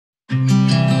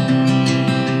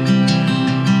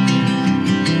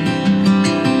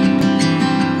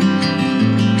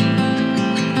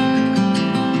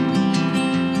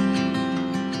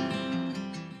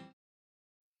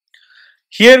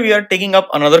Here we are taking up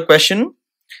another question,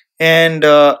 and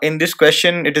in this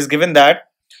question it is given that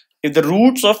if the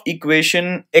roots of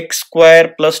equation x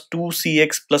square plus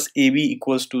 2cx plus ab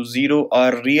equals to 0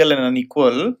 are real and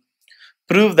unequal,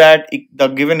 prove that the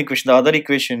given equation, the other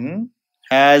equation,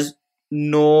 has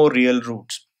no real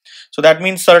roots. So that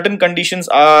means certain conditions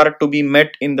are to be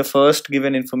met in the first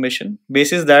given information.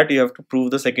 Basis that you have to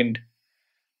prove the second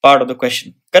part of the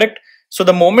question. Correct? So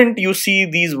the moment you see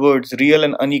these words real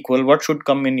and unequal, what should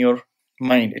come in your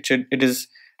mind? It is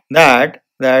that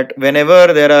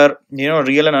whenever there are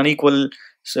real and unequal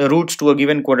roots to a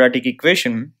given quadratic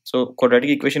equation, so quadratic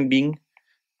equation being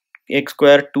x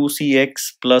square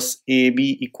 2cx plus ab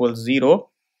equals 0,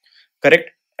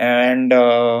 correct? And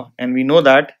we know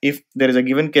that if there is a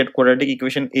given quadratic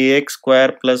equation ax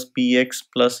square plus bx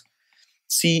plus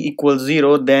c equals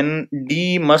 0, then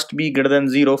d must be greater than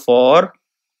 0 for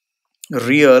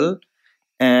real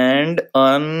and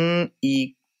unequal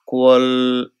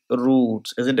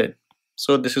roots, isn't it?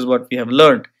 So this is what we have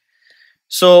learned.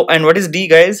 So, and what is d,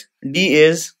 guys? D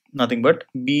is nothing but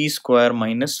b square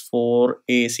minus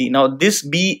 4ac. Now this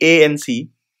b, a and c,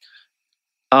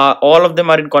 all of them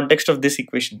are in context of this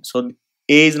equation. So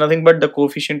a is nothing but the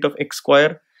coefficient of x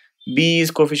square, b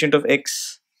is coefficient of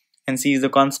x, and c is the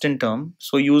constant term.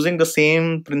 So using the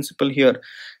same principle here.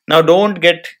 Now don't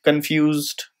get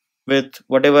confused with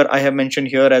whatever I have mentioned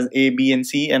here as a, b and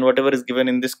c and whatever is given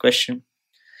in this question.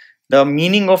 The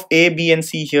meaning of a, b and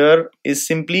c here is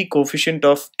simply coefficient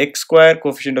of x square,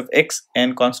 coefficient of x,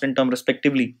 and constant term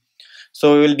respectively.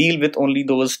 So we will deal with only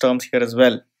those terms here as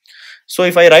well. So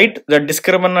if I write the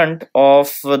discriminant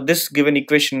of this given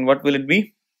equation, what will it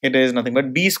be? It is nothing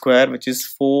but b square, which is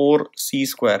 4c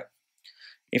square.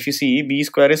 If you see, b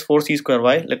square is 4c square.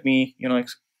 Why? Let me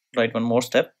write one more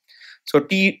step. So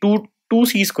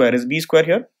 2c square is b square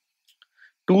here.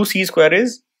 2c square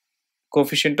is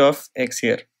coefficient of x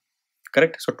here.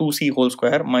 Correct? So 2c whole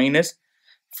square minus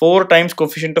 4 times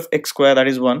coefficient of x square, that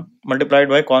is 1, multiplied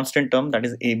by constant term, that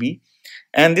is ab.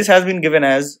 And this has been given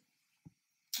as,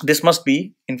 this must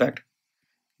be, in fact,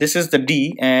 this is the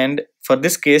d, and for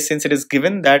this case, since it is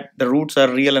given that the roots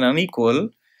are real and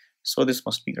unequal, so this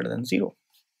must be greater than 0.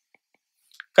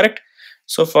 Correct?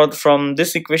 So from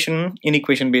this equation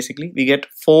basically, we get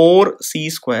 4c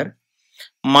square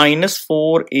minus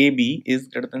 4ab is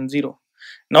greater than 0.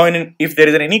 Now if there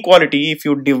is an inequality, if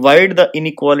you divide the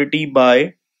inequality by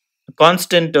a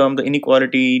constant term, the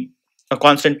inequality, a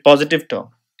constant positive term,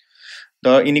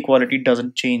 the inequality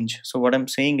doesn't change. So what I'm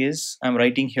saying is, I'm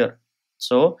writing here.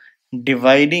 So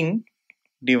dividing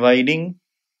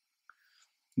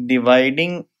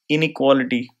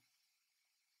inequality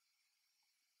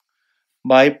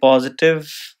by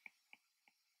positive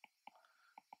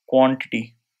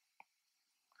quantity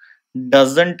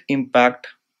doesn't impact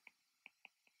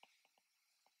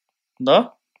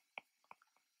the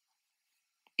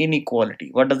inequality.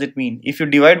 What does it mean? If you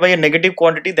divide by a negative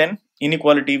quantity, then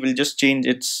inequality will just change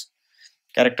its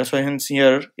character. So hence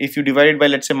here, if you divide it by,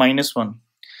 let's say, -1,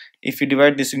 if you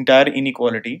divide this entire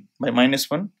inequality by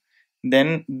 -1,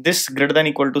 then this greater than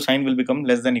equal to sign will become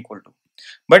less than equal to.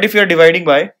 But if you are dividing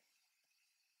by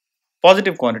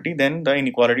positive quantity, then the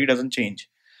inequality doesn't change.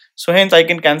 So hence I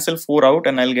can cancel 4 out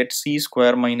and I'll get c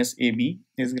square minus ab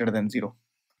is greater than 0.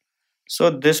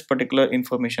 So this particular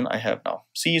information I have now.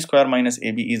 C square minus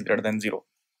ab is greater than 0.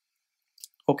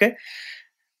 Okay.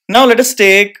 Now let us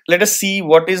see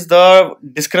what is the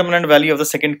discriminant value of the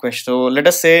second question. So let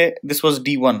us say this was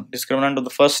d1, discriminant of the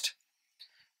first,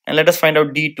 and let us find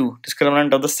out d2,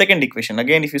 discriminant of the second equation.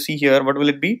 Again, if you see here, what will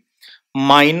it be?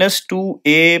 Minus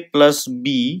 2a plus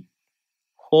b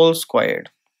whole squared.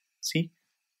 See,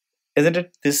 isn't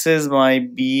it? This is my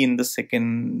b in the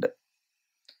second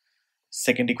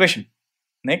equation.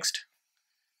 Next,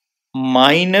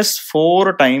 minus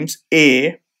 4 times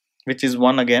a, which is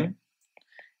 1 again,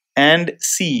 and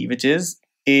c, which is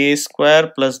a square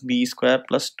plus b square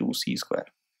plus 2c square.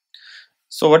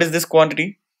 So what is this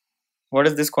quantity? What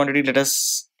is this quantity? Let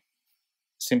us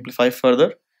simplify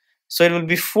further. So it will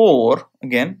be 4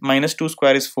 again, minus 2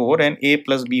 square is 4, and a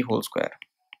plus b whole square.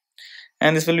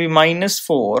 And this will be minus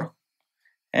 4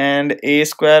 and a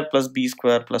square plus b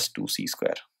square plus 2c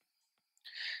square.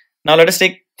 Now let us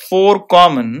take 4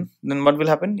 common, then what will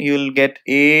happen? You will get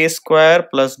a square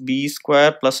plus b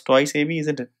square plus twice ab,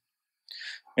 isn't it?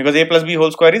 Because a plus b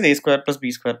whole square is a square plus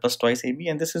b square plus twice ab,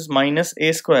 and this is minus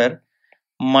a square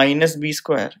minus b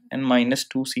square and minus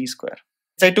 2c square.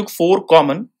 So I took 4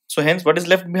 common, so hence what is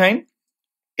left behind?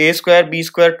 A square, b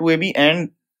square, 2ab,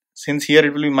 and since here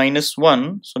it will be minus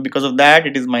 1, so because of that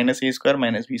it is minus a square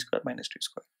minus b square minus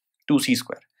 2c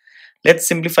square. Let's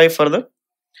simplify further.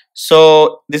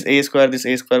 So this a square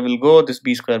will go, this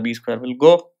b square will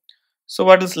go. So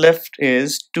what is left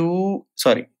is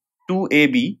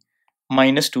 2ab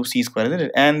minus 2c square, isn't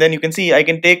it? And then you can see I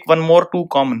can take one more 2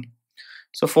 common.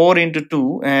 So 4 into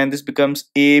 2, and this becomes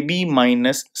ab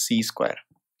minus c square.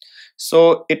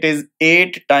 So it is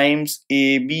 8 times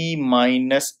ab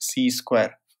minus c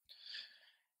square.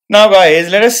 Now guys,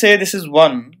 let us say this is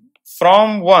 1.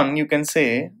 From 1 you can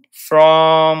say,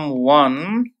 from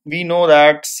 1 we know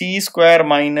that c square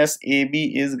minus ab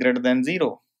is greater than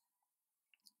 0.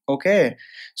 Okay,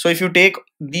 so if you take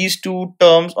these two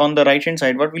terms on the right hand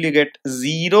side, what will you get?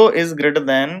 0 is greater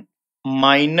than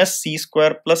minus c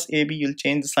square plus ab. You'll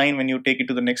change the sign when you take it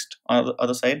to the next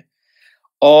other side.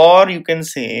 Or you can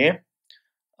say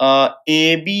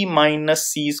ab minus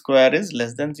c square is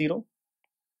less than 0.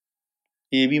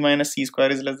 ab minus c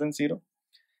square is less than 0.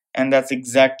 And that's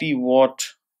exactly what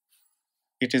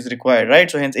it is required, right?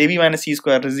 So hence ab minus c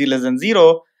square is less than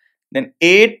 0. Then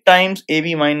 8 times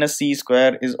ab minus c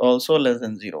square is also less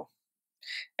than 0.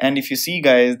 And if you see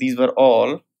guys, these were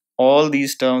all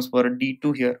these terms were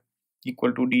d2 here,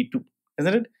 equal to d2,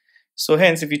 isn't it? So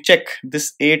hence if you check,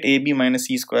 this 8ab minus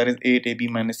c square is 8ab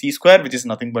minus c square, which is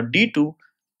nothing but d2.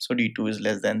 So d2 is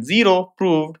less than 0,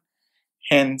 proved.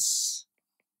 Hence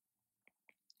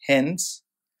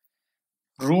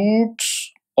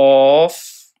roots of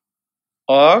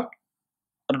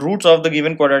the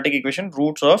given quadratic equation,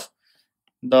 roots of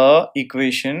the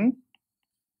equation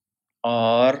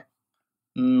are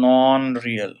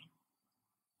non-real.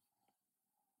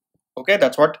 Okay,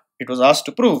 that's what it was asked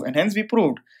to prove, and hence we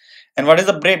proved. And what is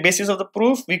the basis of the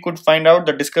proof? We could find out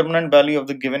the discriminant value of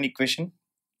the given equation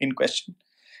in question,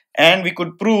 and we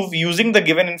could prove using the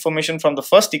given information from the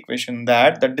first equation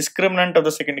that the discriminant of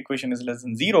the second equation is less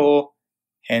than 0,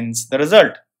 hence the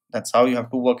result. That's how you have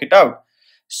to work it out.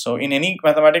 So in any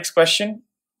mathematics question,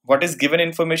 what is given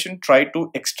information? Try to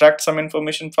extract some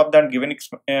information from that given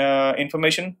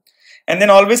information, and then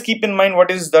always keep in mind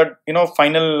what is the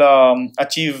final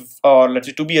achieve, or let's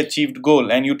say to be achieved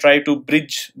goal, and you try to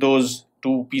bridge those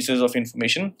two pieces of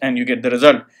information and you get the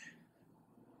result.